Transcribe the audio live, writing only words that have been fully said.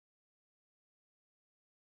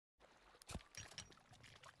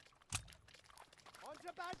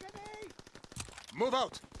Move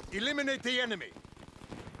out! Eliminate the enemy!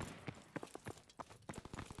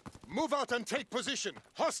 Move out and take position!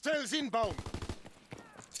 Hostiles inbound!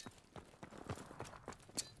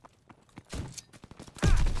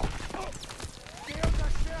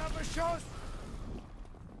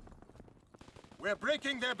 We're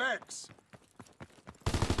breaking their backs!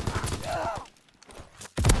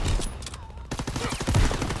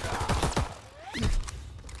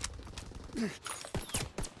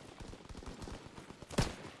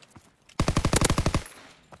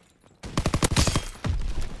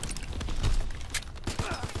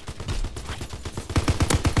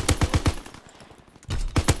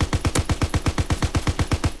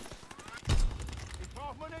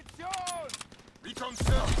 Recon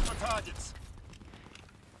searching for targets.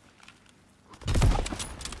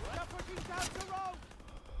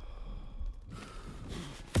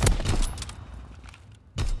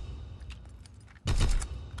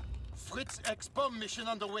 Fritz X-bomb mission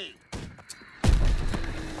underway.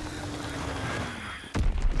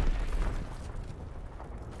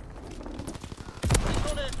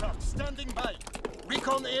 Recon aircraft standing by.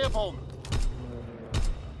 Recon airborne.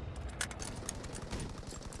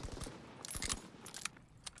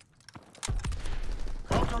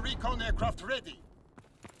 Recon aircraft ready.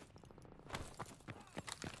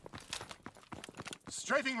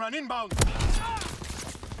 Strafing run inbound.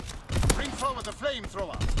 Bring forward the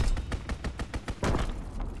flamethrower.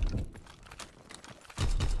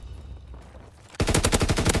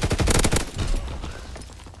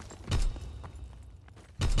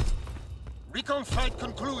 Recon flight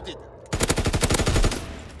concluded.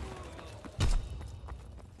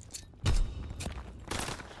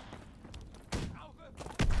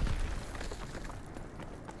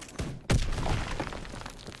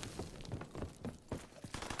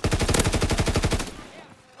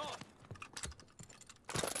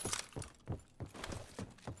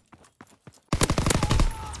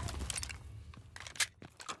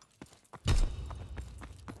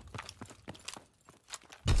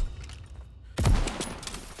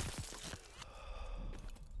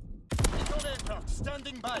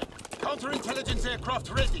 Standing by. Counterintelligence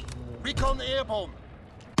aircraft ready. Recon airborne.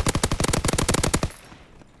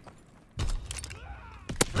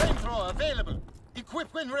 Flamethrower available.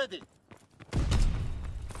 Equip when ready.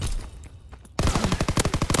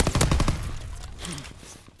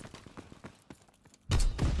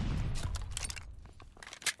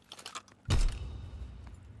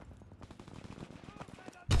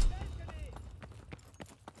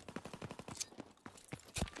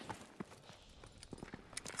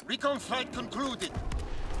 Recon flight concluded.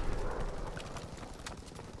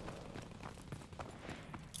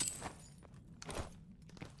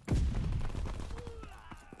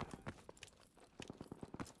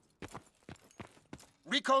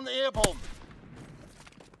 Recon airborne.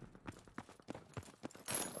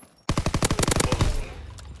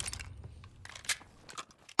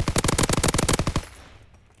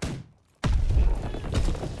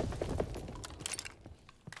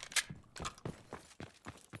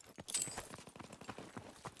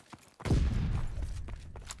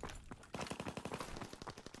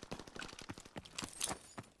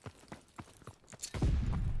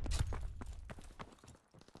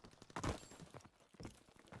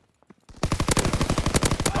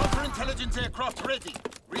 Intelligence aircraft ready.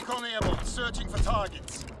 Recon airborne, searching for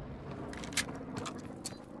targets.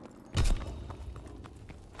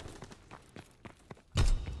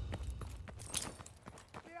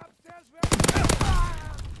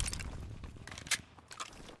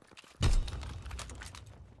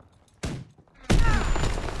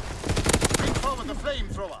 Bring forward the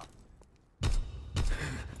flamethrower.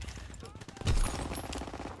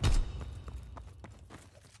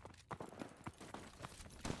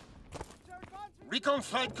 Recon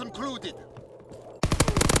flight concluded.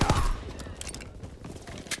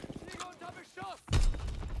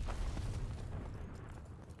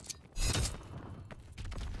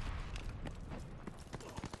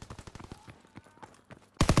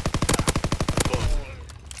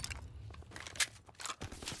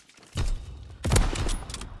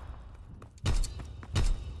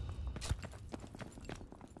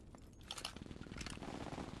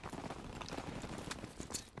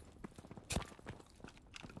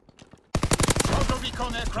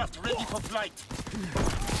 Recon aircraft ready for flight.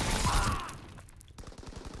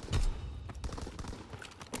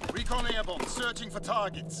 Recon airborne, searching for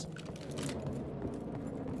targets.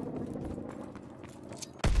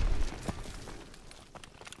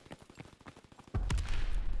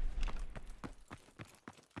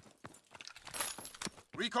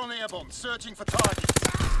 Recon airborne, searching for targets.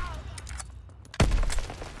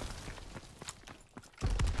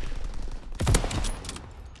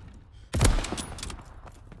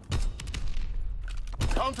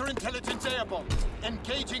 Counterintelligence airborne.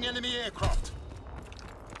 Engaging enemy aircraft.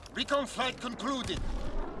 Recon flight concluded.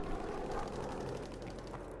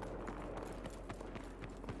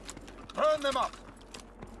 Burn them up!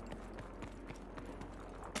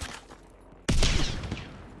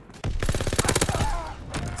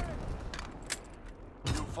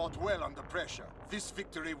 You fought well under pressure. This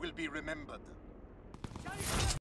victory will be remembered.